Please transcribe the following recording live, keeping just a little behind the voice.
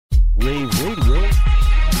Wave Radio.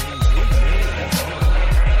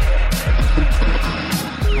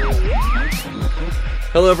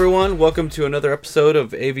 Hello everyone, welcome to another episode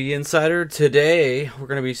of AV Insider. Today we're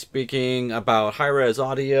going to be speaking about high-res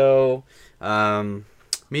audio,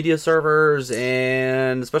 media servers,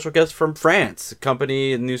 and a special guest from France, a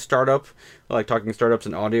company, a new startup. I like talking startups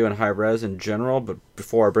in audio and high-res in general, but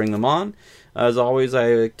before I bring them on, as always,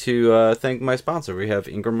 I like to thank my sponsor. We have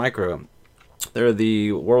Ingram Micro. They're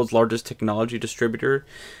the world's largest technology distributor,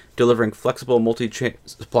 delivering flexible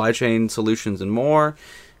multi-supply chain solutions and more.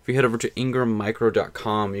 If you head over to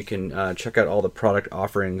ingrammicro.com, you can check out all the product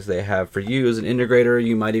offerings they have for you as an integrator.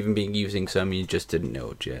 You might even be using some, you just didn't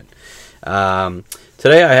know it yet.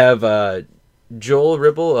 Today I have Joel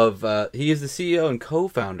Reboul he is the CEO and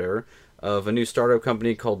co-founder of a new startup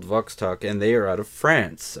company called Voxtok, and they are out of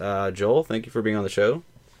France. Joel, thank you for being on the show.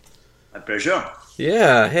 My pleasure.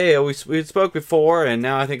 Yeah, hey, we spoke before, and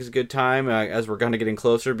now I think it's a good time as we're kind of getting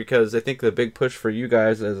closer, because I think the big push for you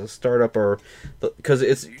guys as a startup, because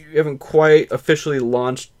you haven't quite officially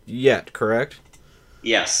launched yet, correct?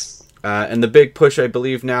 Yes. And the big push, I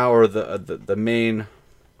believe now, or the main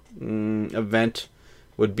event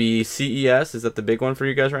would be CES. Is that the big one for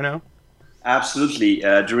you guys right now? Absolutely.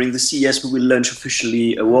 During the CES, we will launch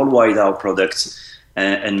officially worldwide our product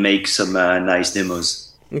and make some nice demos.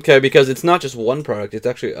 Okay, because it's not just one product; it's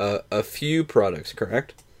actually a few products,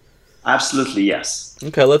 correct? Absolutely, yes.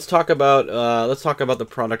 Okay, let's talk about the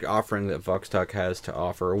product offering that Voxtok has to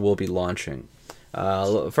offer, or will be launching.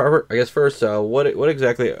 I guess first, what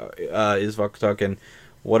exactly is Voxtok, and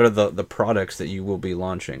what are the products that you will be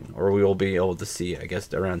launching, or we will be able to see, I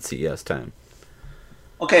guess, around CES time?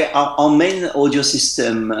 Okay, our main audio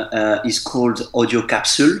system is called Audio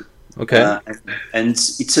Capsule. Okay. And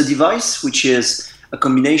it's a device which is a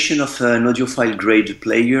combination of an audiophile grade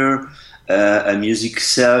player, a music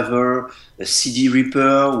server, a CD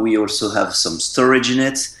ripper. We also have some storage in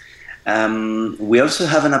it. We also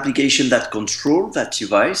have an application that controls that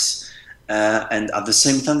device, and at the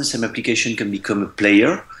same time, the same application can become a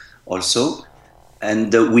player also.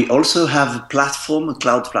 And we also have a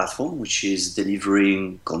cloud platform, which is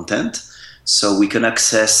delivering content. So we can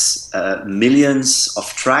access millions of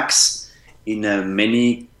tracks in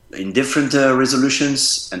different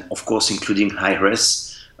resolutions, and of course including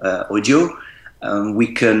high-res audio. We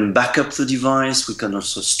can back up the device, we can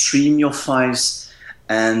also stream your files,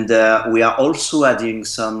 and we are also adding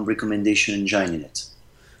some recommendation engine in it.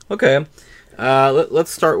 Okay,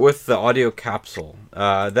 let's start with the audio capsule.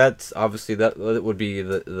 That's obviously, that would be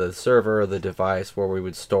the server or the device where we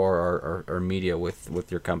would store our media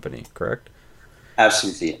with your company, correct?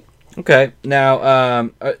 Absolutely. Okay,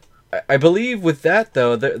 now I believe with that,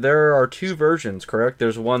 though, there are two versions, correct?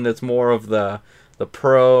 There's one that's more of the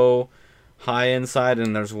pro high-end side,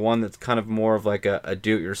 and there's one that's kind of more of like a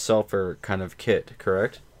do-it-yourselfer kind of kit,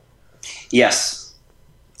 correct? Yes.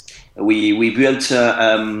 We built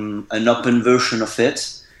an open version of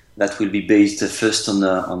it that will be based first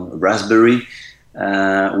on Raspberry.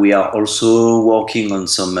 We are also working on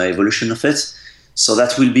some evolution of it. So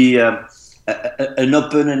that will be an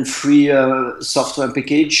open and free software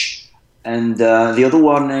package. And the other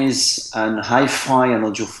one is an HiFi and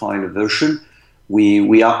audiophile version.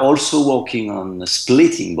 We are also working on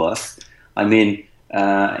splitting both. I mean,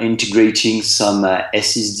 integrating some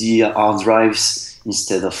SSD hard drives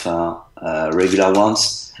instead of regular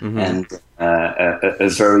ones, and a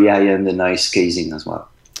very high-end and nice casing as well.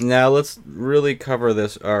 Now let's really cover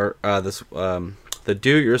this, the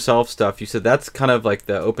do-it-yourself stuff. You said that's kind of like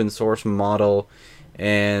the open source model,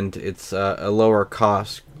 and it's a lower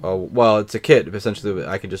cost. Well, it's a kit essentially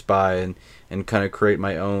I could just buy and kind of create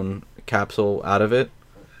my own capsule out of it.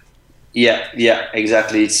 Yeah,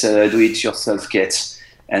 exactly. It's a do-it-yourself kit,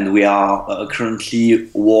 and we are currently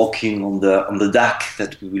working on the DAC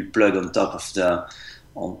that we will plug on top of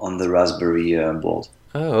on the Raspberry board.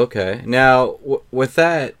 Oh, okay. Now with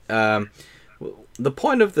that, the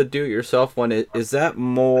point of the do-it-yourself one, is that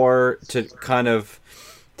more to kind of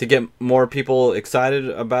to get more people excited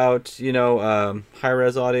about,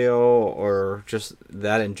 high-res audio, or just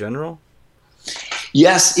that in general?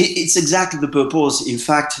 Yes, it's exactly the purpose. In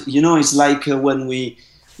fact, it's like when we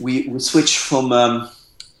switch from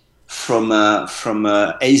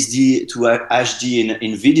SD to HD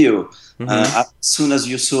in video. As soon as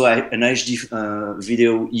you saw an HD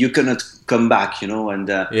video, you cannot come back, and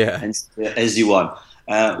SD one.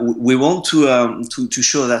 We want to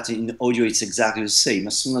show that in audio it's exactly the same.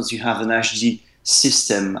 As soon as you have an HD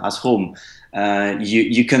system at home,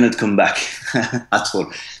 you cannot come back at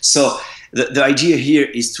all. So the idea here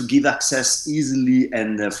is to give access easily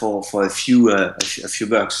and for a few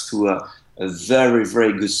bucks to a very,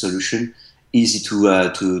 very good solution, easy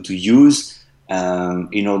to use,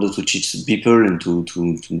 in order to teach people and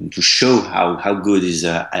to show how good is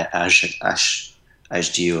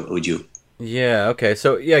HD audio. Yeah. Okay.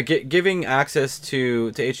 So yeah, giving access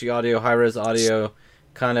to HD audio, high-res audio,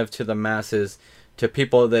 kind of to the masses, to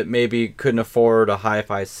people that maybe couldn't afford a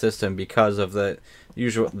hi-fi system because of the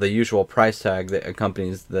usual price tag that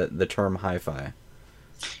accompanies the term hi-fi.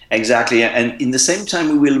 Exactly, and in the same time,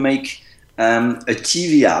 we will make a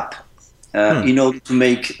TV app in order to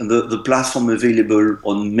make the platform available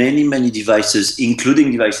on many devices,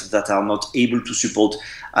 including devices that are not able to support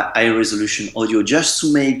high-resolution audio, just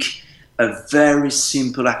to make a very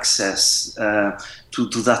simple access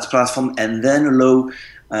to that platform, and then allow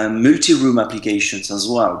multi-room applications as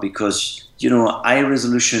well, because high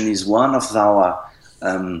resolution is one of our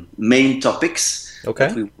main topics. Okay.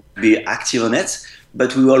 That we will be active on it,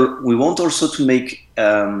 but we want also to make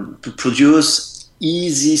to produce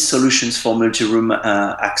easy solutions for multi-room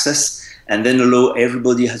access, and then allow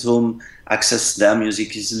everybody at home access their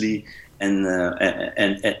music easily, and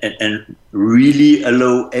really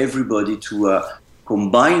allow everybody to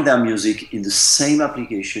combine their music in the same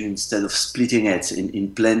application instead of splitting it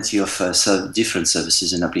in plenty of different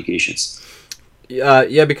services and applications.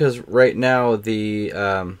 Yeah, because right now the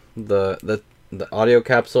audio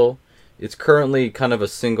capsule, it's currently kind of a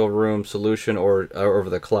single room solution or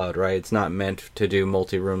over the cloud, right? It's not meant to do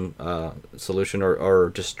multi-room solution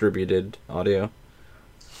or distributed audio.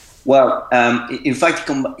 Well, in fact,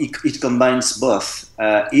 it combines both.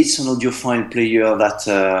 It's an audiophile player that,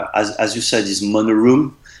 as you said, is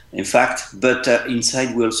mono-room, in fact, but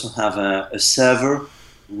inside we also have a server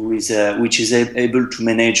which is able to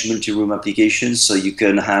manage multi-room applications. So you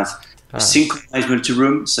can have synchronized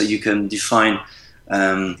multi-room, so you can define,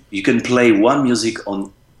 you can play one music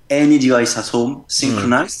on any device at home,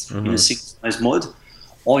 synchronized, in a synchronized mode,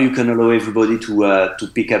 or you can allow everybody to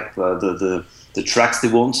pick up the tracks they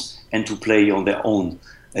want and to play on their own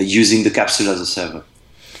using the capsule as a server.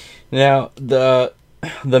 Now, the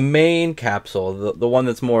main capsule, the one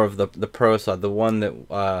that's more of the pro side, the one that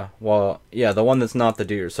the one that's not the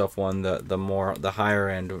do-yourself one, the higher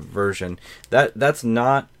end version, that's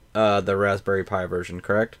not the Raspberry Pi version,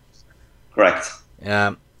 correct? Correct.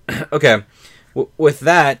 Okay. With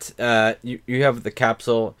that, you have the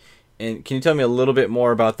capsule. And can you tell me a little bit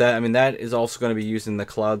more about that? I mean, that is also going to be using the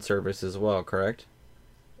cloud service as well, correct?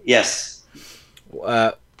 Yes.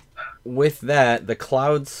 With that, the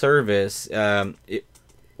cloud service,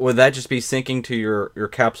 would that just be syncing to your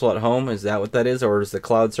capsule at home? Is that what that is? Or is the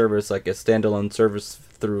cloud service like a standalone service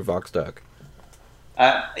through Voxtok?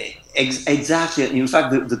 Exactly. In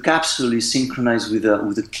fact, the capsule is synchronized with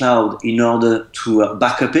the cloud in order to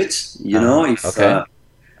back up it.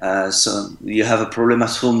 So you have a problem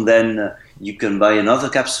at home, then you can buy another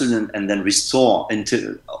capsule and then restore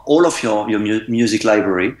into all of your music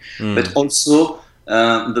library. But also,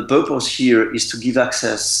 the purpose here is to give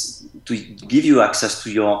you access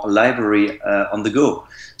to your library on the go.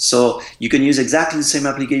 So you can use exactly the same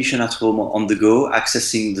application at home on the go,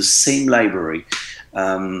 accessing the same library.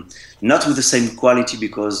 Not with the same quality,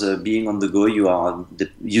 because being on the go,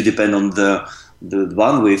 you depend on the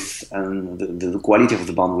bandwidth and the quality of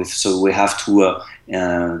the bandwidth. So we have to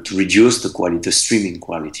reduce the quality, the streaming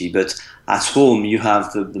quality. But at home, you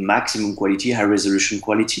have the maximum quality, high resolution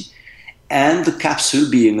quality, and the capsule,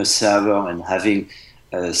 being a server and having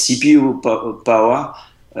CPU power,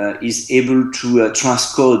 is able to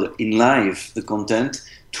transcode in live the content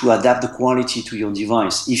to adapt the quality to your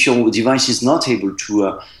device. If your device is not able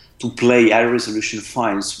to play high-resolution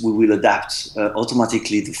files, we will adapt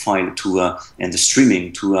automatically the file and the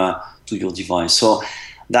streaming to your device. So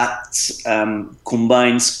that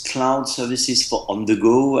combines cloud services for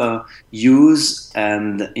on-the-go use,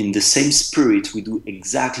 and in the same spirit, we do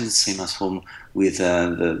exactly the same at home with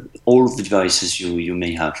all of the devices you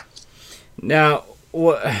may have. Now,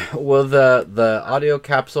 will the audio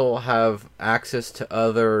capsule have access to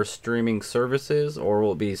other streaming services, or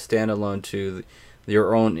will it be standalone to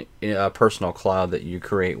your own personal cloud that you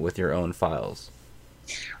create with your own files?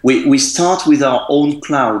 We start with our own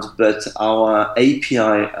cloud, but our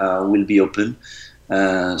API will be open.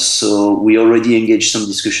 So we already engaged some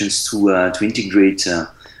discussions to integrate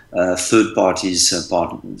third-party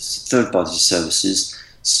services.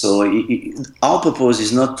 So our purpose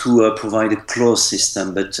is not to provide a closed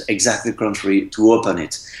system, but exactly the contrary, to open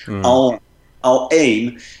it. Our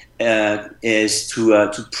aim is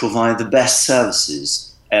to provide the best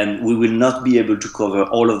services, and we will not be able to cover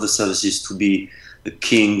all of the services to be the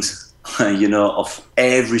kings of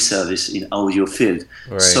every service in audio field.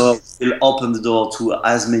 Right. So we'll open the door to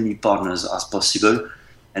as many partners as possible,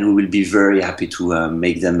 and we will be very happy to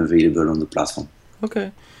make them available on the platform.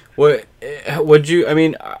 Okay. What would you? I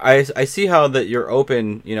mean, I see how that you're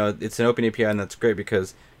open. It's an open API, and that's great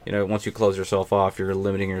because once you close yourself off, you're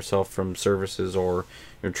limiting yourself from services, or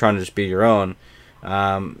you're trying to just be your own.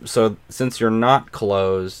 So since you're not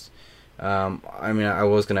closed, I mean, I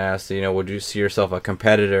was gonna ask, would you see yourself a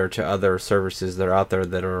competitor to other services that are out there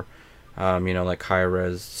that are, like high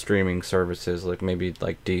res streaming services, like maybe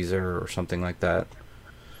like Deezer or something like that?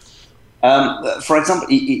 For example,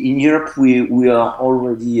 in Europe, we are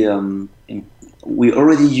already we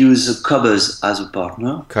already use Covers as a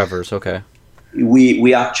partner. Covers, okay.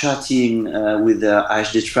 We are chatting with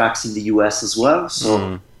HD Tracks in the US as well,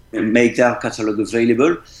 so make their catalog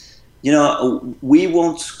available. We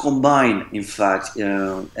want to combine, in fact,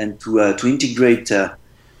 and to integrate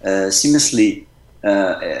seamlessly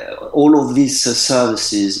all of these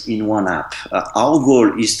services in one app. Our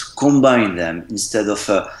goal is to combine them instead of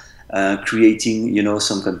creating,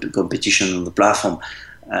 some competition on the platform,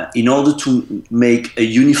 in order to make a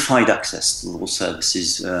unified access to those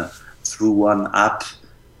services through one app,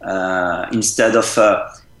 instead of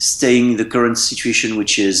staying in the current situation,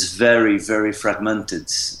 which is very, very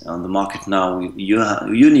fragmented on the market now.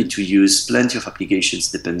 You need to use plenty of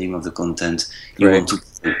applications depending on the content you want to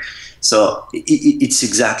play. So it's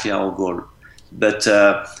exactly our goal. But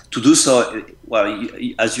to do so, well,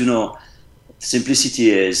 as you know, simplicity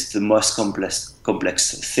is the most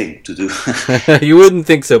complex thing to do. You wouldn't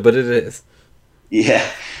think so, but it is. Yeah,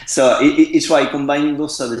 so it's why combining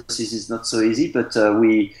those services is not so easy, but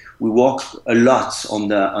we work a lot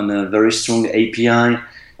on a very strong API,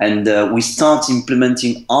 and we start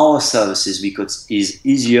implementing our services because it's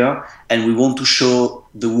easier, and we want to show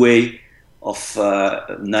the way of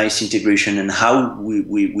nice integration and how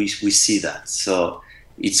we see that. So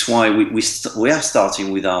it's why we are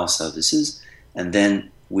starting with our services, and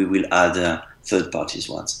then we will add third parties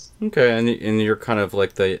ones. Okay, and you're kind of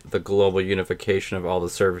like the global unification of all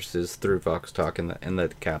the services through Voxtok in the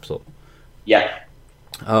capsule. Yeah.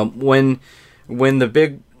 When the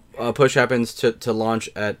big push happens to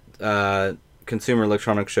launch at Consumer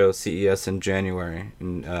Electronics Show CES in January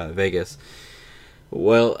in Vegas,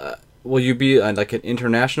 well, will you be like an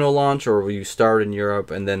international launch, or will you start in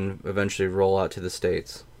Europe and then eventually roll out to the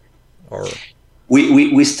States? Or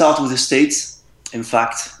we start with the States, in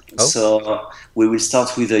fact. Oh. So we will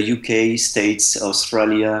start with the UK, States,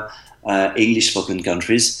 Australia, English-spoken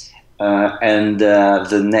countries, and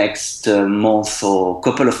the next month or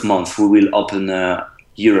couple of months we will open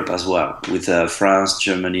Europe as well, with France,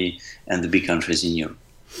 Germany, and the big countries in Europe.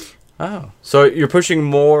 Oh, so you're pushing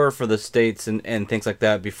more for the States and things like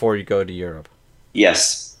that before you go to Europe?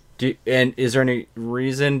 Yes. And is there any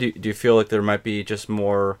reason? Do you feel like there might be just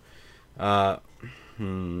more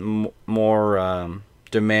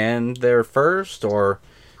demand there first, or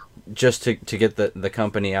just to get the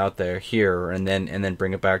company out there here and then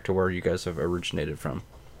bring it back to where you guys have originated from?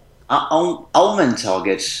 Our main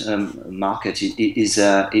target market is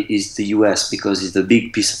the US, because it's the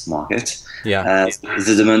big piece of market. Yeah.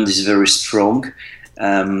 The demand is very strong,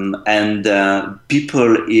 and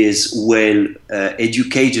people is well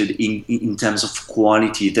educated in terms of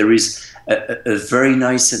quality. There is a very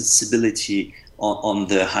nice sensibility on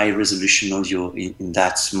the high resolution audio in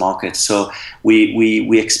that market. So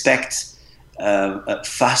we expect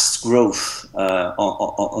fast growth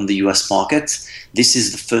on the US market. This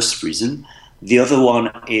is the first reason. The other one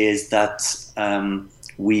is that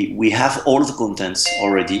we have all the contents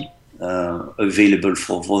already available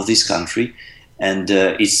for this country, and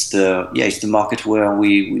it's the market where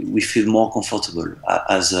we feel more comfortable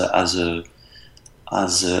as a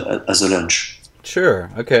launch. Sure.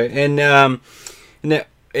 Okay. And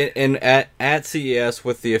at CES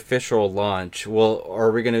with the official launch,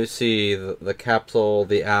 are we going to see the capsule,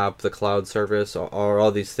 the app, the cloud service, are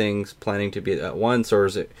all these things planning to be at once, or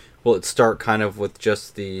will it start kind of with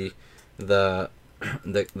just the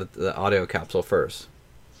audio capsule first?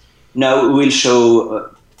 No, we will show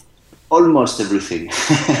almost everything.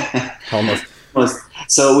 Almost.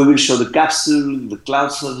 So we will show the capsule, the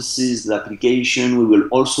cloud services, the application. We will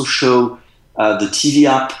also show the TV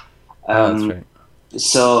app. That's right.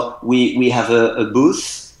 So we have a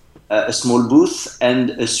booth, a small booth,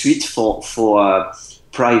 and a suite for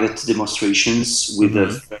private demonstrations with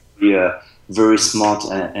a very smart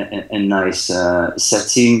and nice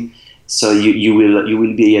setting. So you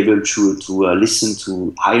will be able to listen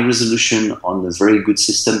to high resolution on a very good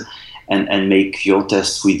system and make your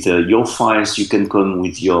test with your files. You can come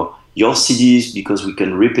with your your CDs because we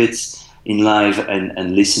can rip it in live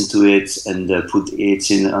and listen to it and put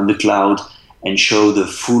it in on the cloud and show the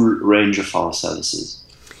full range of our services.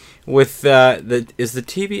 With is the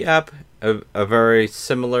TV app a very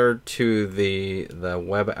similar to the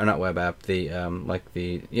web, or not web app, the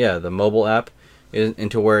the mobile app,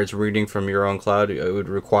 into where it's reading from your own cloud? It would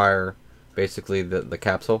require basically the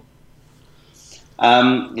capsule.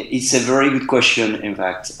 It's a very good question. In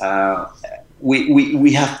fact,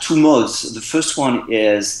 we have two modes. The first one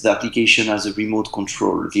is the application as a remote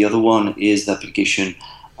control. The other one is the application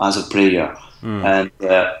as a player. And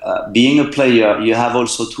being a player, you have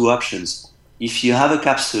also two options. If you have a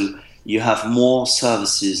capsule, you have more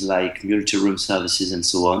services like multi-room services and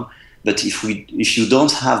so on. But if you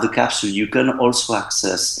don't have the capsule, you can also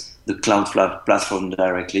access the cloud platform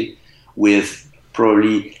directly with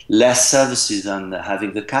probably less services than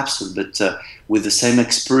having the capsule, but with the same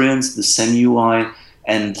experience, the same UI,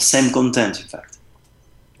 and the same content, in fact.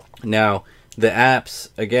 Now, the apps,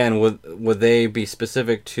 again, would they be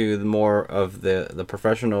specific to more of the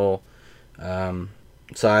professional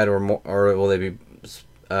side, or will they be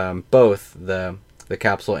both the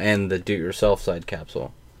capsule and the do-it-yourself side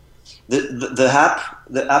capsule? The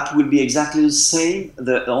app will be exactly the same.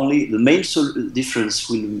 The main difference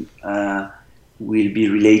will be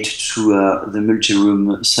related to the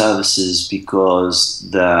multi-room services, because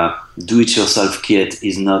the do-it-yourself kit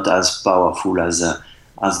is not as powerful as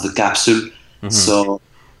the capsule. Mm-hmm. So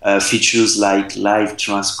features like live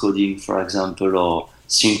transcoding, for example, or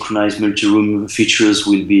synchronized multi-room features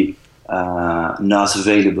will be not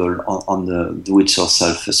available on the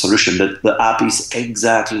do-it-yourself solution. But the app is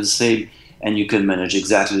exactly the same, and you can manage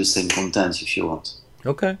exactly the same content if you want.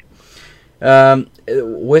 Okay.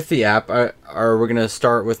 With the app, are we going to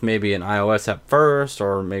start with maybe an iOS app first,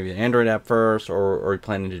 or maybe an Android app first, or are we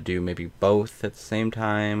planning to do maybe both at the same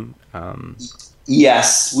time?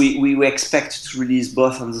 Yes, we expect to release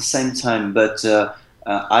both at the same time, but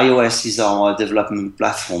iOS is our development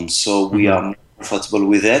platform, so we are more comfortable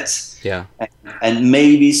with it. Yeah. And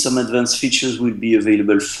maybe some advanced features will be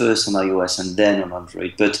available first on iOS and then on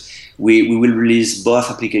Android, but we will release both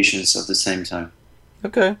applications at the same time.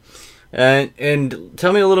 Okay. And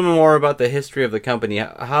tell me a little bit more about the history of the company.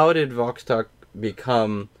 How did Voxtok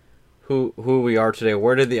become who we are today?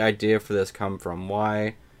 Where did the idea for this come from?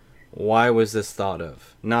 Why was this thought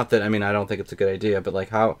of? Not that, I mean, I don't think it's a good idea, but like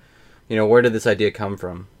how, where did this idea come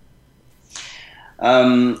from?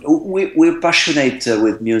 We're passionate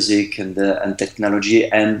with music and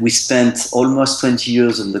technology, and we spent almost 20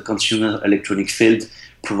 years in the consumer electronic field,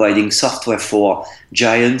 providing software for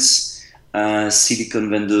giants, silicon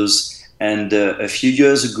vendors. And a few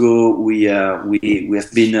years ago, we have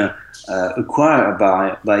been acquired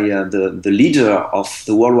by the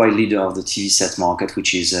worldwide leader of the TV set market,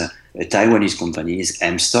 which is a Taiwanese company, is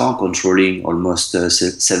M-Star, controlling almost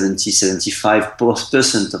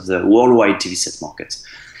 70-75% of the worldwide TV set market.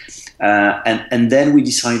 And then we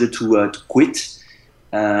decided to quit.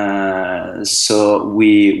 So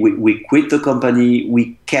we quit the company.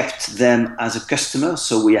 We kept them as a customer,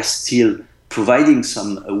 so we are still providing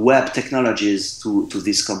some web technologies to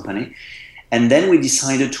this company. And then we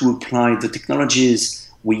decided to apply the technologies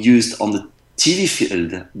we used on the TV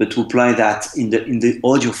field, but to apply that in the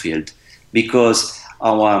audio field, because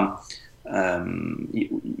our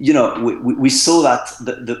we saw that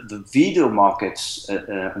the video market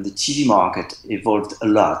and the TV market evolved a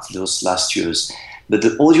lot those last years, but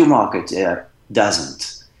the audio market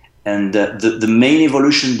doesn't. And the main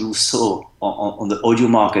evolution we saw on the audio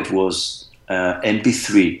market was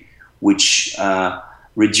MP3, which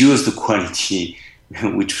reduced the quality,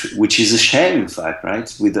 which is a shame, in fact,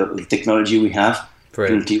 right? With the technology we have,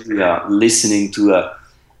 currently we are listening to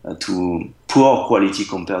poor quality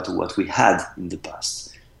compared to what we had in the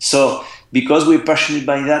past. So, because we're passionate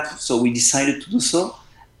by that, so we decided to do so,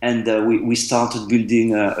 and we started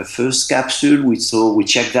building a first capsule. We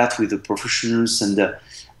checked that with the professionals and the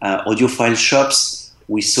audiophile shops.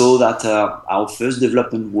 We saw that our first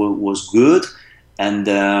development was good, and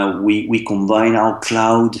we combine our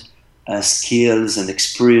cloud skills and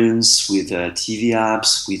experience with TV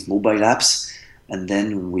apps, with mobile apps, and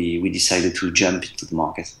then we decided to jump into the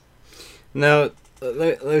market. Now,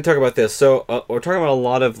 let me talk about this. So we're talking about a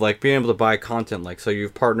lot of like being able to buy content. Like, so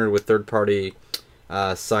you've partnered with third-party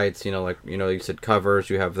sites. You said Covers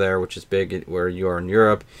you have there, which is big where you are in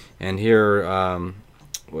Europe, and here,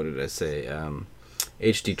 what did I say?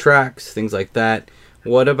 HD tracks, things like that.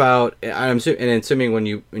 What about? I'm assuming when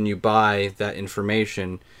you buy that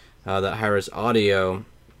information, that high-res audio.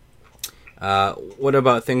 What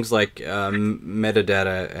about things like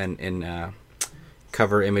metadata and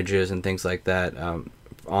cover images and things like that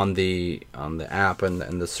on the app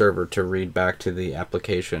and the server to read back to the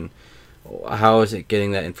application. How is it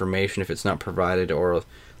getting that information if it's not provided? Or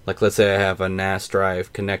like, let's say I have a NAS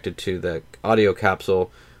drive connected to the audio capsule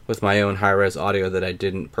with my own high-res audio that I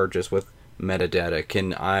didn't purchase with metadata.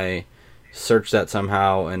 Can I search that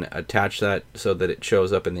somehow and attach that so that it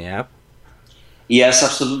shows up in the app? Yes,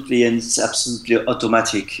 absolutely, and it's absolutely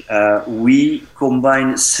automatic. We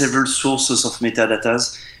combine several sources of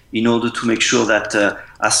metadatas in order to make sure that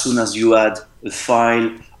as soon as you add a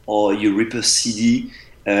file or you rip a CD,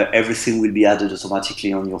 everything will be added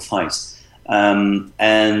automatically on your files.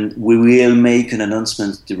 And we will make an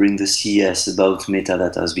announcement during the CES about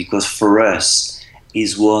metadatas, because for us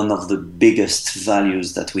is one of the biggest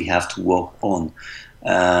values that we have to work on.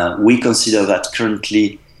 We consider that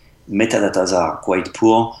currently metadatas are quite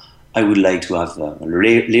poor. I would like to have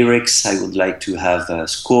lyrics. I would like to have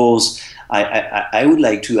scores. I would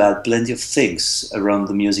like to add plenty of things around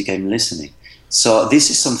the music I'm listening. So this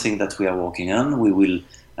is something that we are working on. We will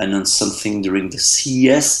announce something during the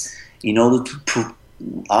CES in order to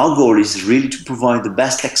our goal is really to provide the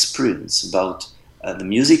best experience about the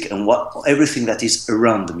music and everything that is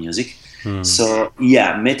around the music. So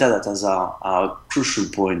yeah, metadatas are a crucial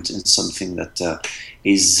point and something that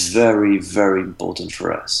is very, very important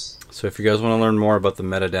for us. So if you guys want to learn more about the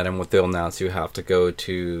metadata and what they'll announce, you have to go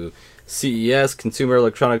to CES, Consumer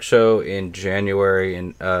Electronics Show, in January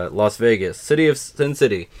in Las Vegas, City of Sin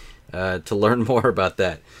City, to learn more about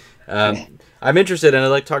that. I'm interested, and I'd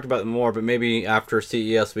like to talk about it more, but maybe after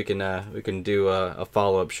CES we can do a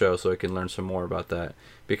follow-up show so we can learn some more about that.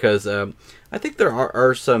 Because I think there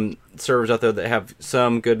are some servers out there that have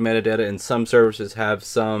some good metadata, and some services have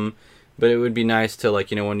some, but it would be nice to,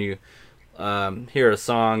 like, when you hear a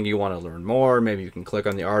song, you want to learn more, maybe you can click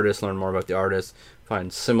on the artist, learn more about the artist,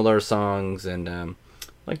 find similar songs, and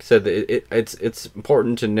like I said, it's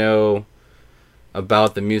important to know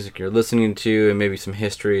about the music you're listening to and maybe some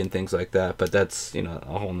history and things like that, but that's a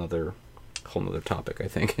whole nother topic, I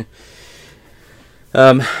think.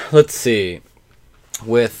 Let's see,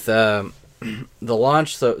 with the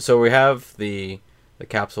launch, so we have the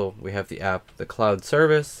capsule, we have the app, the cloud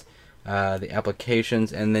service, the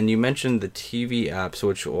applications, and then you mentioned the TV apps,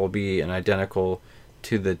 which will be an identical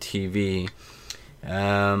to the TV.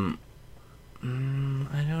 I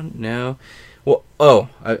don't know. Well,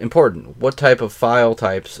 important. What type of file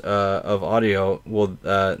types of audio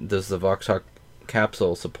does the Voxtok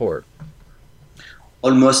capsule support?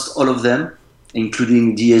 Almost all of them,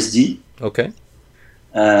 including DSD. Okay.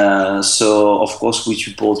 So, of course, we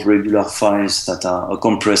support regular files that are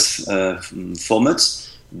compressed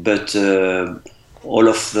formats, but all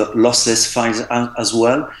of the lossless files as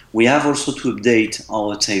well. We have also to update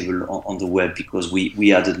our table on the web because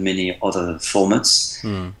we added many other formats.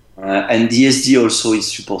 And DSD also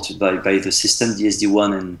is supported by the system,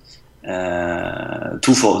 DSD1 and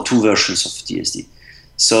two versions of DSD.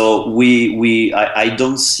 So I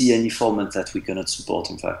don't see any format that we cannot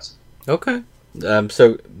support, in fact. Okay.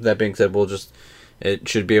 So that being said, it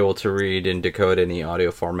should be able to read and decode any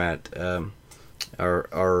audio format,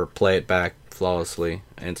 or play it back flawlessly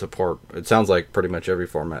and support. It sounds like pretty much every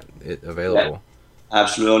format available. Yeah.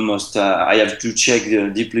 Absolutely, almost. I have to check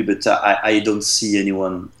deeply, but I don't see any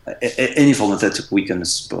format that we can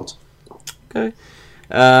support. Okay.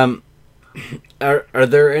 Are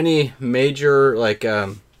there any major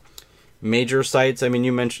major sites? I mean,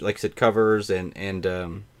 you mentioned, like I said, covers and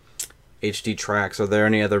HD tracks. Are there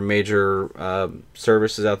any other major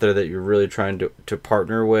services out there that you're really trying to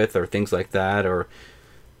partner with, or things like that? Or,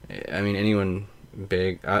 I mean, anyone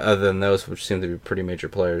big other than those, which seem to be pretty major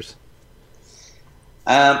players?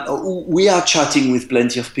 We are chatting with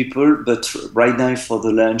plenty of people, but right now for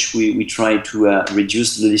the launch, we try to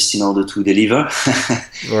reduce the list in order to deliver.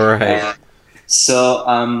 All right. So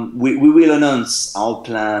we will announce our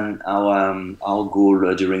plan, our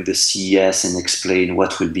goal during the CES, and explain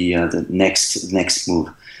what will be the next move.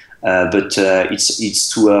 But it's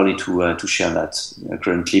too early to share that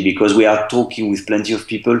currently, because we are talking with plenty of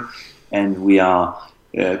people, and we are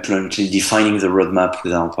currently defining the roadmap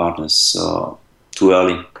with our partners. So too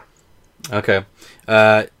early. Okay.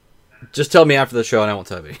 Just tell me after the show, and I won't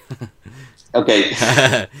tell you. Okay.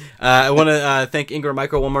 I want to thank Ingram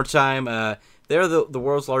Micro one more time. They're the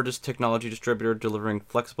world's largest technology distributor, delivering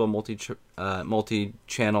flexible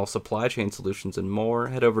multi-channel supply chain solutions and more.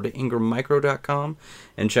 Head over to ingrammicro.com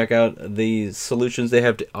and check out the solutions they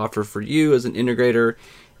have to offer for you as an integrator,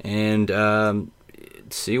 and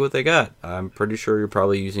see what they got. I'm pretty sure you're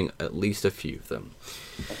probably using at least a few of them.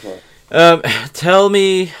 Okay. Tell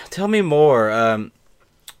me more.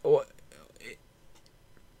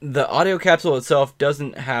 the audio capsule itself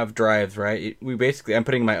doesn't have drives, right? I'm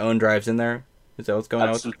putting my own drives in there. Is that what's going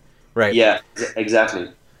on? Right. Yeah, exactly.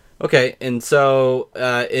 Okay, and so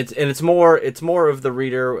it's more of the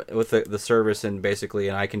reader with the service, and basically,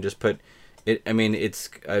 and I can just put it. I mean, it's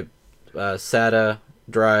a SATA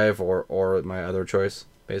drive or my other choice,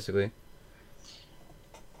 basically.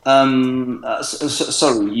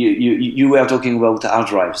 Sorry, you were talking about hard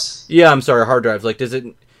drives. Yeah, I'm sorry, hard drives. Like, does it?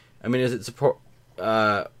 I mean, does it support?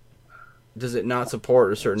 Does it not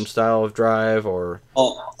support a certain style of drive or?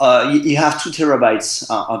 Oh, you have 2 terabytes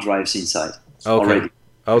hard drives inside already.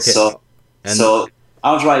 Okay. So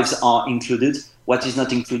hard drives are included. What is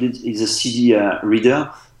not included is a CD reader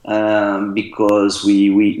because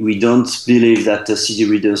we don't believe that the CD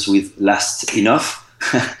readers will last enough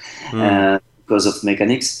because of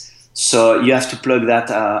mechanics. So you have to plug that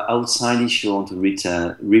outside if you want to read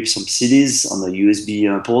some CDs on the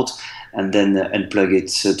USB port, and then unplug it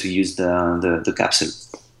to use the capsule.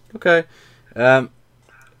 Okay.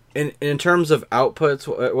 In terms of outputs,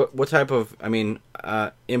 what type of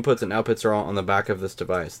inputs and outputs are all on the back of this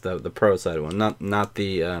device, the Pro side one, not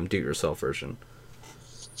the do-it-yourself version?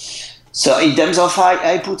 So in terms of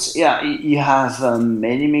outputs, yeah, you have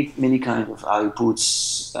many kinds of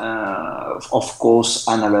outputs. Of course,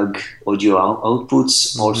 analog audio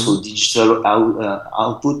outputs, also digital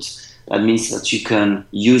output. That means that you can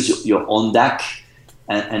use your own DAC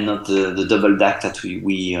and not the double DAC that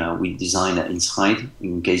we design inside.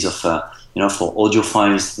 In case of for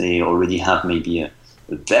audiophiles, they already have maybe a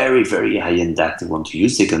very very high end DAC they want to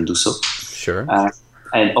use. They can do so. Sure.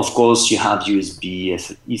 And of course, you have USB,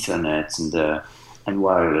 Ethernet, and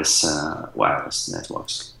wireless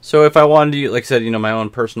networks. So if I wanted to, like I said, my own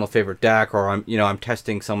personal favorite DAC, or I'm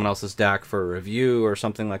testing someone else's DAC for a review or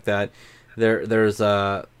something like that, there's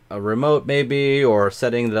a remote maybe, or a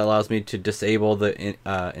setting that allows me to disable the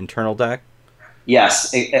internal DAC.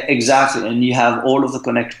 Yes, exactly, and you have all of the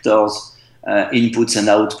connectors, inputs and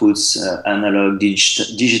outputs, analog,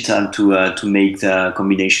 digital, to make the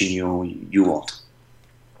combination you want.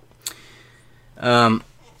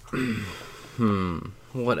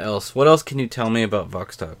 What else? What else can you tell me about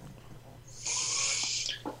Voxtok?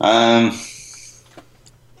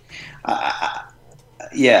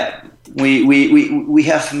 Yeah, we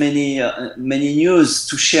have many news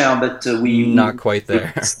to share, but we not quite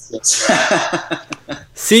there.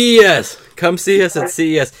 CES, come see us at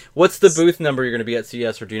CES. What's the booth number you're going to be at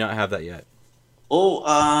CES, or do you not have that yet? Oh,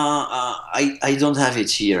 I don't have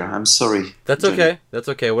it here. I'm sorry. That's okay. Johnny. That's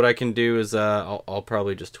okay. What I can do is I'll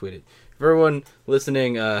probably just tweet it. For everyone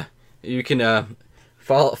listening, you can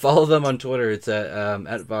follow them on Twitter. It's at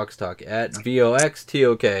Voxtok, at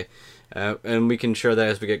VOXTOK. And we can share that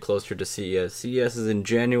as we get closer to CES. CES is in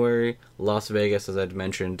January. Las Vegas, as I'd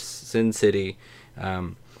mentioned, Sin City.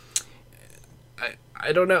 I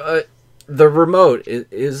don't know. The remote,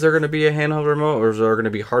 is there going to be a handheld remote, or is there going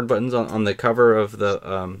to be hard buttons on the cover of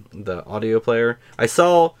the audio player? I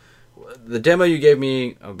saw the demo you gave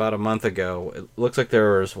me about a month ago. It looks like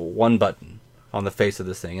there was one button on the face of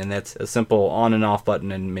this thing, and that's a simple on and off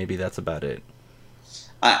button, and maybe that's about it.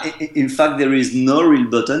 In fact, there is no real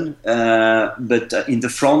button, but in the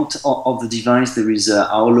front of the device there is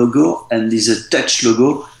our logo, and there's a touch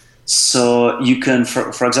logo. So you can,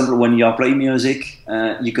 for example, when you are playing music,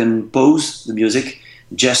 you can pause the music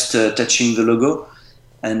just touching the logo,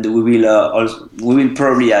 and we will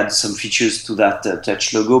probably add some features to that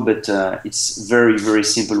touch logo. But it's very very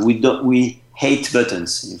simple. We hate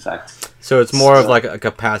buttons, in fact. So it's more of like a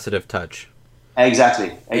capacitive touch.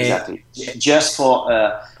 Exactly. Just for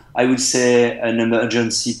I would say an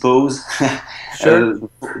emergency pause. Sure.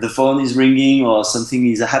 The phone is ringing or something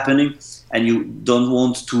is happening, and you don't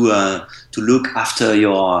want to look after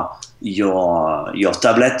your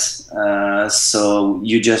tablet, so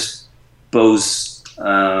you just pause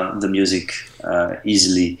the music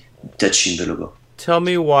easily touching the logo. Tell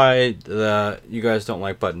me why you guys don't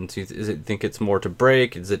like buttons. Is it think it's more to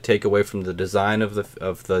break? Does it take away from the design of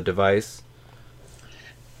the device?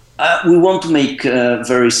 We want to make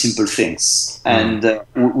very simple things, and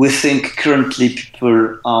we think currently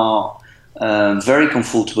people are very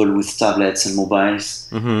comfortable with tablets and mobiles.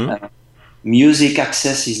 Mm-hmm. Music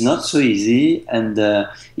access is not so easy, and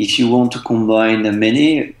if you want to combine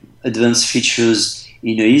many advanced features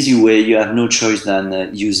in an easy way, you have no choice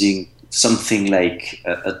than using something like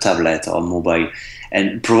a tablet or mobile.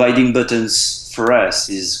 And providing buttons for us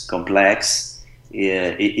is complex.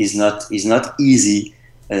 It is not easy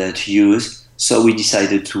to use. So we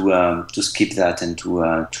decided to skip that and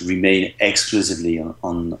to remain exclusively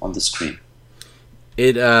on the screen.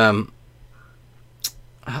 It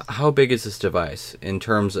how big is this device in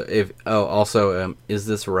terms of if? Oh, also, is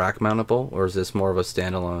this rack mountable or is this more of a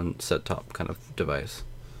standalone set-top kind of device?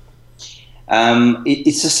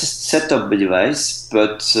 It's a set-top device,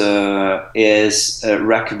 but is a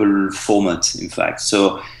rackable format, in fact.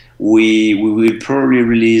 So we will probably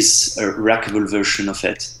release a rackable version of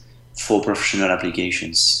it for professional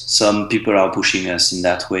applications. Some people are pushing us in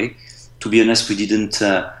that way. To be honest, we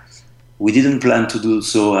didn't plan to do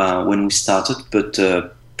so when we started, but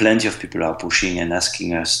plenty of people are pushing and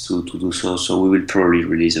asking us to do so. So we will probably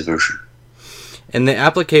release a version. And the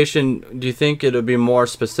application, do you think it'll be more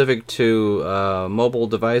specific to mobile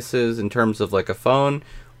devices in terms of like a phone,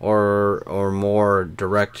 or more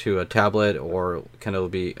direct to a tablet, or can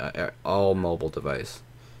it be all mobile device?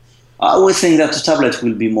 I would think that the tablet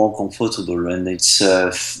will be more comfortable, and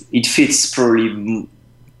it fits probably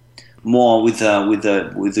more with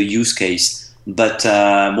the use case. But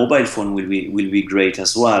mobile phone will be great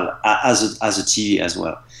as well as a TV as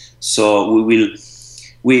well. So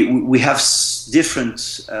we have different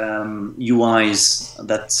UIs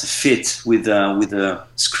that fit with the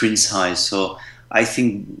screen size. So I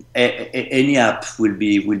think any app will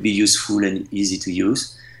be useful and easy to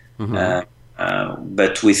use. Mm-hmm.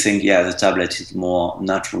 But we think, the tablet is more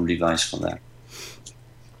natural device for that.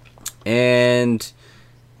 And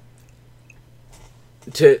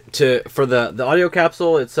for the audio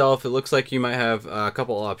capsule itself, it looks like you might have a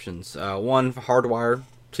couple options. One, hardwire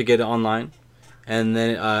to get it online. And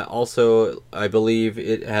then also, I believe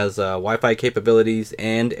it has Wi-Fi capabilities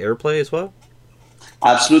and AirPlay as well?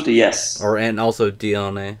 Absolutely, yes. And also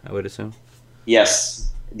DLNA, I would assume?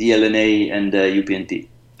 Yes, DLNA and UPnP.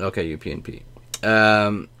 Okay, UPnP.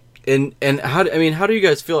 And how do you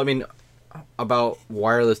guys feel, about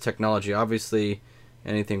wireless technology? Obviously,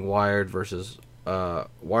 anything wired versus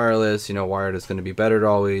wireless, wired is going to be better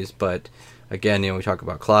always, but again, we talk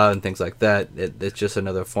about cloud and things like that. It's just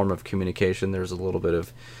another form of communication. There's a little bit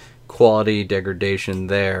of quality degradation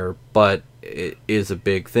there, but it is a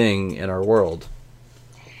big thing in our world.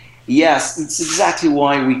 Yes, it's exactly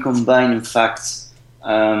why we combine, in fact,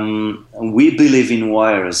 we believe in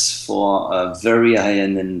wires for very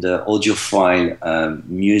high-end and audiophile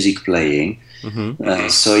music playing. Mm-hmm.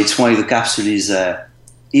 So it's why the capsule is a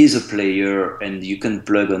player, and you can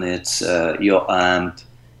plug on it your amp,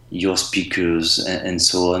 your speakers, and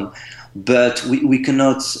so on. But we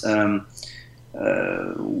cannot,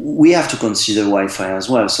 we have to consider Wi-Fi as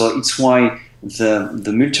well. So it's why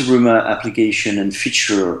the multi-room application and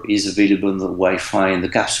feature is available on the Wi-Fi, and the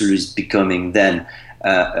capsule is becoming then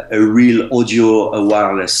a real audio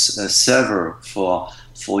wireless server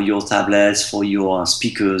for your tablets, for your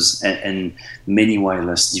speakers, and many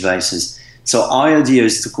wireless devices. So our idea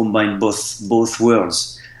is to combine both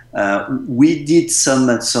worlds. We did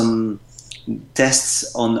some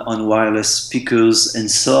tests on wireless speakers,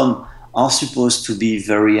 and some are supposed to be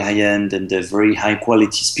very high-end and very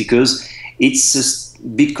high-quality speakers. It's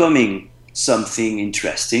just becoming something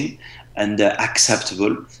interesting and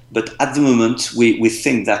acceptable. But at the moment, we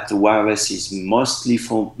think that the wireless is mostly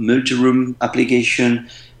for multi-room application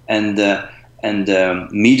and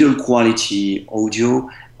middle quality audio.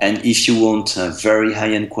 And if you want very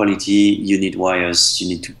high-end quality, you need wires. You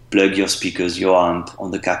need to plug your speakers, your amp on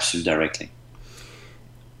the capsule directly.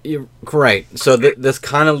 You're right. So this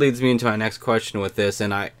kind of leads me into my next question with this,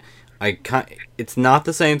 and it's not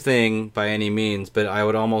the same thing by any means, but I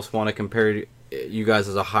would almost want to compare you guys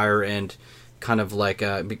as a higher end, kind of like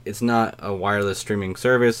it's not a wireless streaming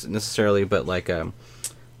service necessarily, but like a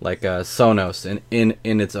Sonos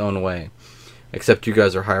in its own way. Except you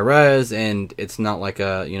guys are high res, and it's not like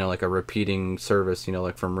a repeating service,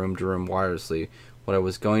 like from room to room wirelessly. What I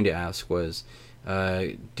was going to ask was,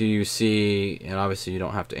 do you see, and obviously you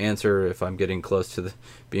don't have to answer if I'm getting close to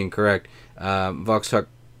being correct, Voxtok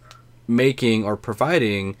making or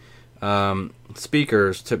providing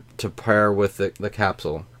speakers to pair with the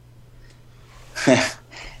capsule?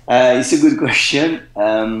 It's a good question.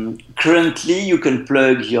 Currently, you can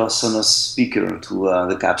plug your Sonos speaker to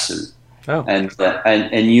the capsule. Oh.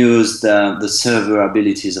 And use the server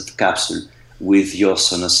abilities of the capsule with your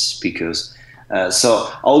Sonos speakers. So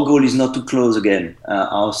our goal is not to close again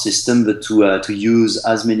our system, but to use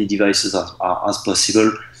as many devices as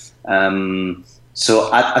possible.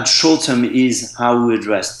 So at short term is how we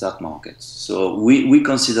address that market. So we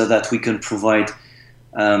consider that we can provide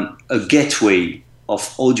a gateway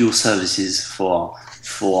of audio services for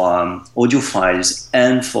audiophiles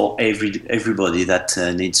and for everybody that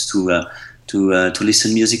needs to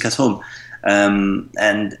listen music at home.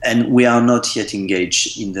 And we are not yet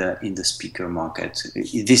engaged in the speaker market.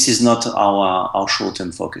 This is not our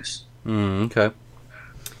short-term focus. Okay.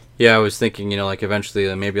 Yeah, I was thinking, like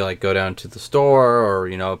eventually maybe like go down to the store or,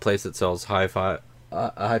 a place that sells high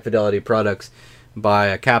fidelity products, buy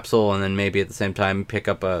a capsule, and then maybe at the same time pick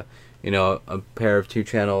up a pair of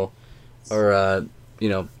 2-channel or,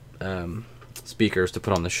 speakers to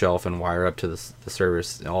put on the shelf and wire up to the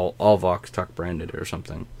service, all Voxtok branded or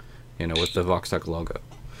something, with the Voxtok logo.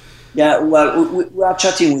 Yeah, well, we are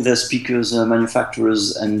chatting with the speakers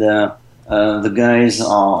manufacturers, and the guys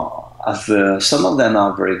have some of them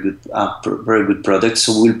are very good, very good products.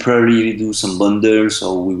 So we'll probably do some bundles,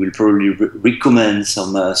 or we will probably recommend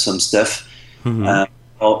some stuff Mm-hmm.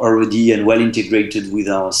 already and well integrated with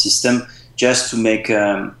our system, just to make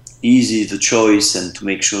easy the choice and to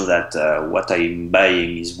make sure that what I'm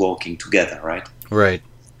buying is working together, right? Right.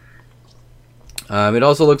 It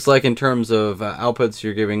also looks like in terms of outputs,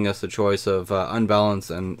 you're giving us a choice of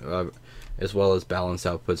unbalanced and as well as balanced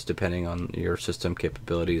outputs depending on your system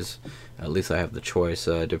capabilities. At least I have the choice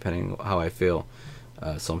depending how I feel.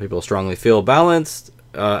 Some people strongly feel balanced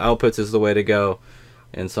outputs is the way to go,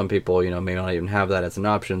 and some people, may not even have that as an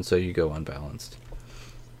option, so you go unbalanced.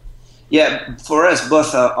 Yeah, for us,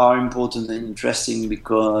 both are important and interesting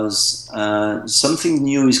because something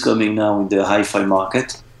new is coming now in the hi-fi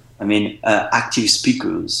market. I mean, active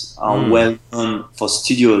speakers are well known for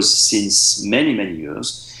studios since many, many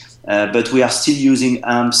years, but we are still using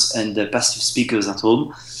amps and passive speakers at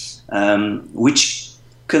home, which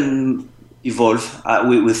can evolve.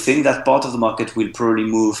 We think that part of the market will probably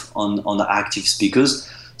move on the active speakers.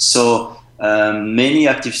 So many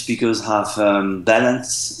active speakers have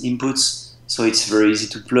balanced inputs, so it's very easy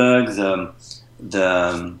to plug. The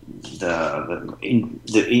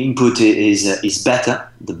input is better.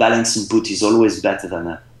 The balanced input is always better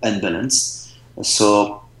than unbalanced.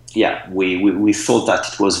 So yeah, we thought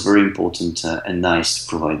that it was very important and nice to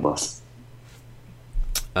provide both.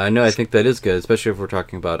 No, I think that is good, especially if we're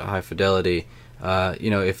talking about high fidelity.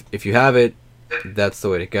 If you have it, that's the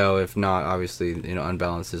way to go. If not, obviously,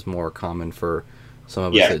 unbalanced is more common for some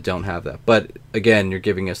of us that don't have that. But again, you're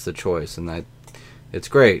giving us the choice, and it's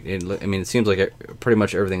great. It seems like pretty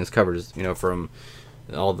much everything is covered. From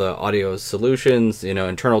all the audio solutions,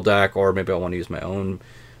 internal DAC, or maybe I want to use my own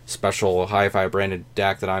special hi-fi branded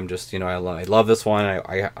DAC that I'm just, I love this one.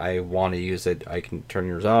 I want to use it. I can turn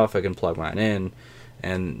yours off. I can plug mine in,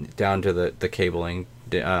 and down to the cabling,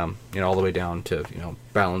 all the way down to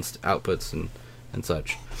balanced outputs and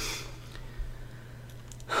such.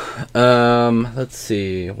 Let's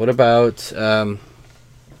see. What about?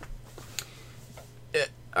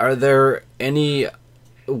 Are there any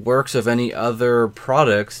works of any other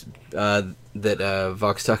products that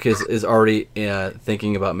Voxtok is already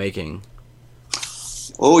thinking about making?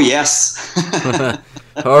 Oh yes.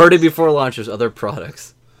 Already before launch, there's other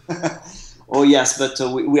products. Oh yes, but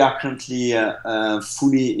we are currently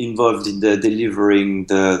fully involved in delivering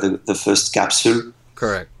the first capsule.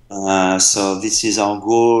 Correct. So this is our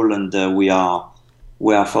goal, and we are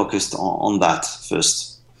focused on that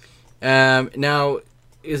first. Now,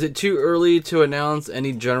 is it too early to announce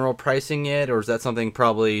any general pricing yet, or is that something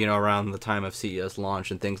probably around the time of CES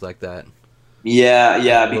launch and things like that?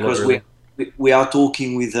 Yeah, because we are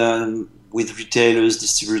talking with retailers,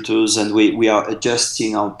 distributors, and we are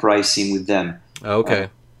adjusting our pricing with them. Okay.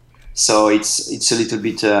 So it's a little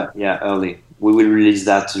bit early. We will release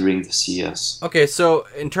that during the CES. Okay, so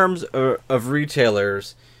in terms of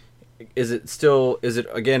retailers, is it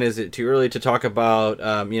too early to talk about?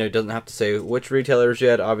 It doesn't have to say which retailers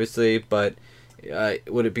yet, obviously, but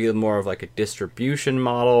would it be more of like a distribution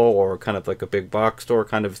model or kind of like a big box store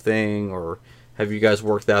kind of thing, or have you guys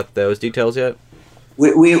worked out those details yet?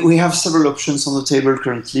 We have several options on the table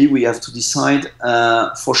currently. We have to decide.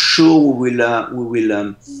 For sure, we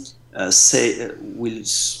will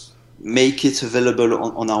make it available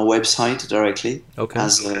on our website directly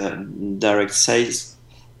as direct sales.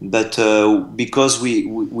 But because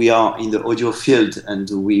we are in the audio field and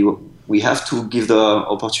we have to give the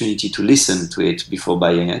opportunity to listen to it before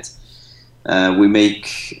buying it,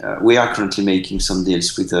 we are currently making some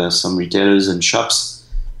deals with some retailers and shops.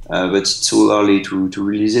 But it's too early to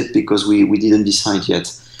release it because we didn't decide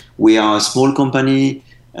yet. We are a small company.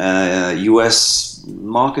 US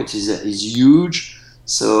market is huge,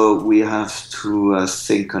 so we have to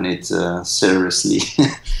think on it seriously.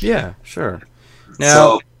 Yeah, sure. Now,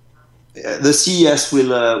 so the CES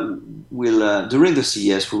will during the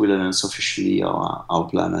CES we will announce officially our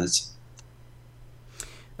plans.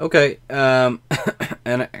 Okay, and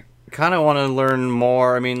I kind of want to learn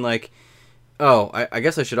more. I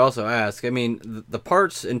guess I should also ask. The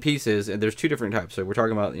parts and pieces, and there's two different types. So we're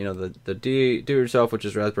talking about, the do-it-yourself, which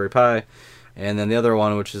is Raspberry Pi, and then the other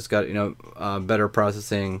one which has got better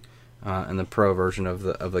processing in the Pro version of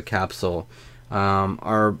the capsule.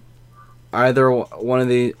 Are either one of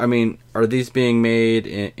these? I mean, are these being made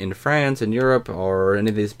in France and Europe, or are any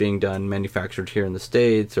of these being done manufactured here in the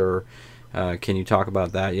States? Or can you talk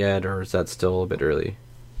about that yet, or is that still a bit early?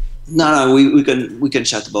 No, we can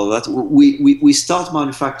chat about that. We start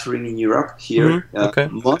manufacturing in Europe here. Okay.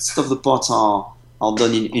 Most of the parts are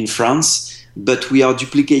done in France, but we are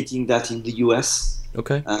duplicating that in the US.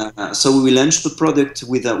 Okay. So we will launch the product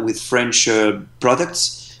with French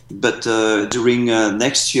products, but during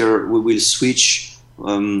next year we will switch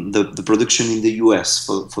the production in the US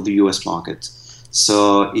for the US market.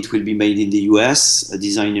 So it will be made in the US,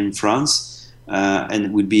 designed in France. And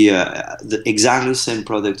it would be exactly the same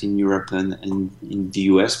product in Europe and in the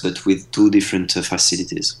US, but with two different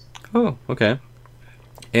facilities. Oh, okay.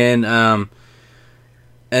 And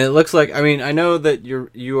it looks like, I mean, I know that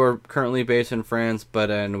you are currently based in France, but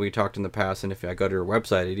and we talked in the past, and if I go to your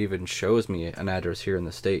website, it even shows me an address here in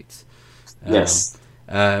the States. Yes.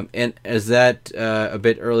 And is that a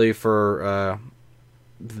bit early for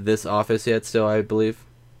this office yet? Still, I believe,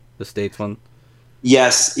 the States one.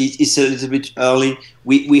 Yes, it's a little bit early.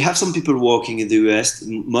 We have some people working in the US.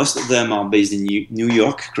 Most of them are based in New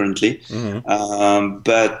York currently,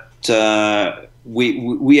 but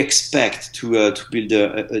we expect to build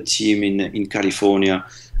a team in California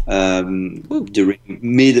during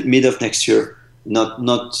mid of next year.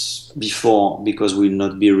 Not before, because we'll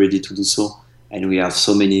not be ready to do so, and we have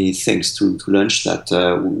so many things to launch that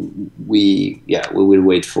we will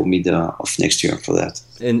wait for mid of next year for that.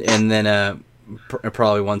 And then.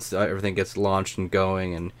 Probably once everything gets launched and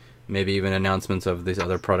going, and maybe even announcements of these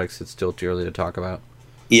other products, it's still too early to talk about.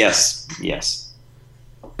 Yes.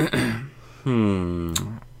 I kind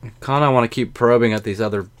of want to keep probing at these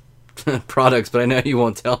other products, but I know you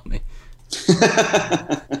won't tell me.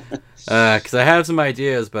 Because I have some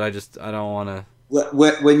ideas, but I don't want to.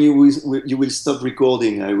 When you will stop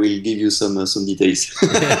recording, I will give you some details.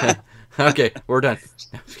 Okay, we're done.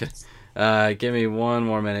 Give me one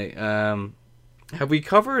more minute. Have we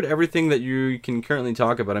covered everything that you can currently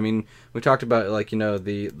talk about? I mean, we talked about, like,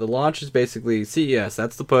 the launch is basically CES.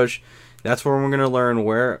 That's the push. That's where we're going to learn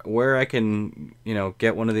where I can,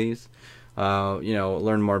 get one of these.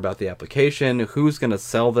 Learn more about the application, who's going to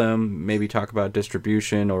sell them, maybe talk about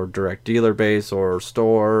distribution or direct dealer base or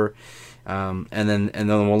store. And then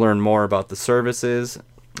we'll learn more about the services,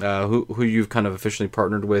 who you've kind of officially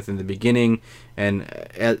partnered with in the beginning. And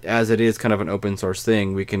as it is kind of an open source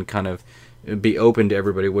thing, we can kind of be open to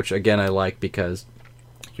everybody, which again I like, because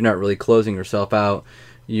you're not really closing yourself out.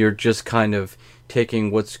 You're just kind of taking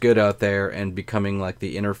what's good out there and becoming like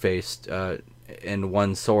the interface in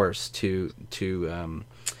one source to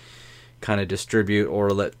kind of distribute or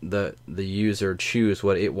let the user choose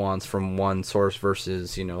what it wants from one source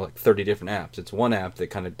versus like 30 different apps. It's one app that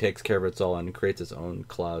kind of takes care of it all and creates its own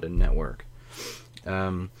cloud and network.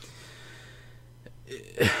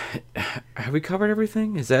 Have we covered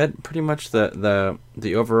everything? Is that pretty much the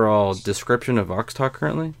overall description of Voxtok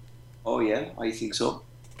currently? Oh yeah, I think so.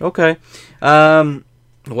 Okay.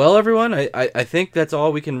 Well, everyone, I think that's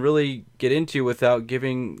all we can really get into without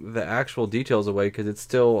giving the actual details away, because it's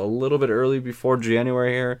still a little bit early before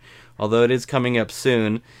January here, although it is coming up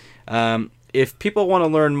soon. If people want to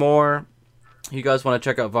learn more, you guys want to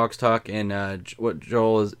check out Voxtok and what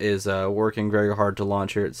Joel is working very hard to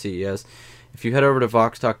launch here at CES. If you head over to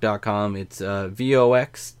voxtok.com, it's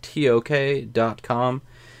voxtok.com.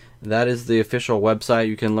 That is the official website.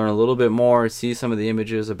 You can learn a little bit more, see some of the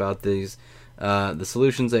images about these, the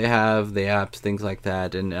solutions they have, the apps, things like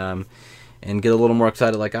that, and get a little more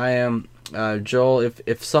excited like I am. Joel,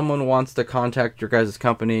 if someone wants to contact your guys'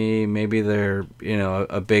 company, maybe they're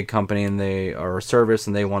a big company and they are a service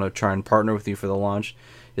and they want to try and partner with you for the launch,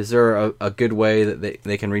 is there a good way that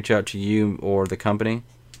they can reach out to you or the company?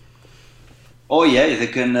 Oh yeah, they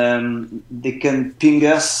can ping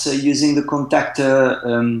us using the contact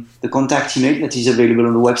email that is available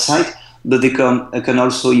on the website. But they can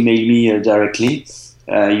also email me directly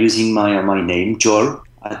using my name, Joel,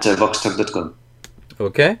 at voxtok.com.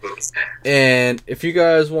 Okay. And if you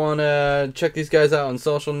guys want to check these guys out on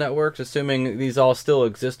social networks, assuming these all still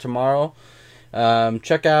exist tomorrow,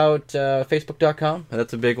 check out facebook.com.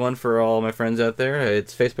 That's a big one for all my friends out there.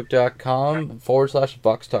 It's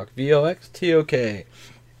facebook.com/Voxtok. VOXTOK.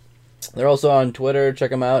 They're also on Twitter. Check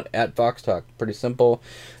them out at Voxtok. Pretty simple.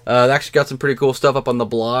 They actually got some pretty cool stuff up on the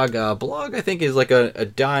blog. Blog, I think, is like a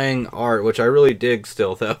dying art, which I really dig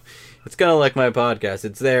still, though. It's kind of like my podcast.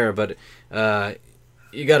 It's there, but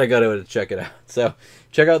you gotta go to it to check it out. So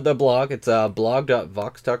check out the blog. It's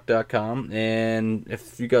blog.voxtok.com. And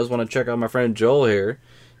if you guys want to check out my friend Joel here,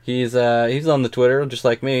 he's on the Twitter just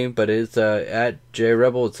like me, but it's at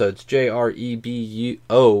jreboul. So it's JREBOUL.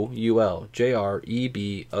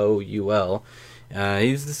 JREBOUL.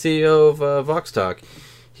 He's the CEO of Voxtok.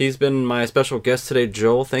 He's been my special guest today.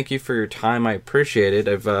 Joel, thank you for your time. I appreciate it.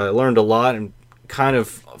 I've learned a lot and kind of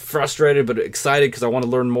frustrated but excited because I want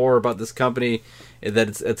to learn more about this company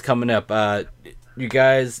that it's coming up. You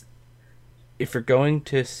guys, if you're going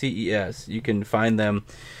to CES, you can find them,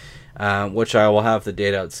 which I will have the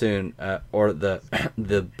date out soon, or the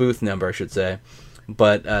the booth number, I should say.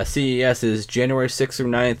 But CES is January 6th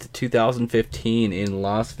through 9th, 2015 in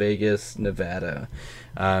Las Vegas, Nevada.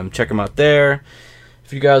 Check them out there.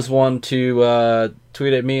 If you guys want to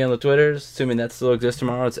tweet at me on the Twitters, assuming that still exists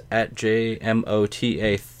tomorrow, it's at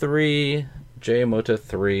JMOTA3,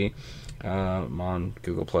 JMOTA3. I'm on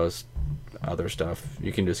Google Plus, other stuff.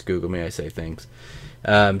 You can just Google me. I say things.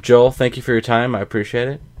 Joel, thank you for your time. I appreciate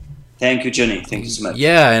it. Thank you, Johnny. Thank you so much.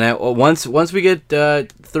 Yeah, and once we get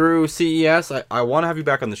through CES, I want to have you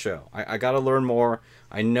back on the show. I got to learn more.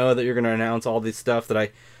 I know that you're going to announce all this stuff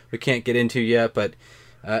that we can't get into yet, but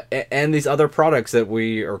and these other products that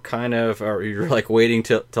we are you're like waiting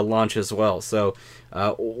to launch as well. So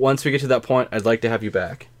once we get to that point, I'd like to have you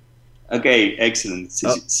back. Okay, excellent.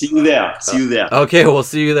 See you there. See you there. Okay, we'll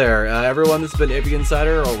see you there. Everyone, this has been AV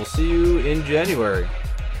Insider. We'll see you in January.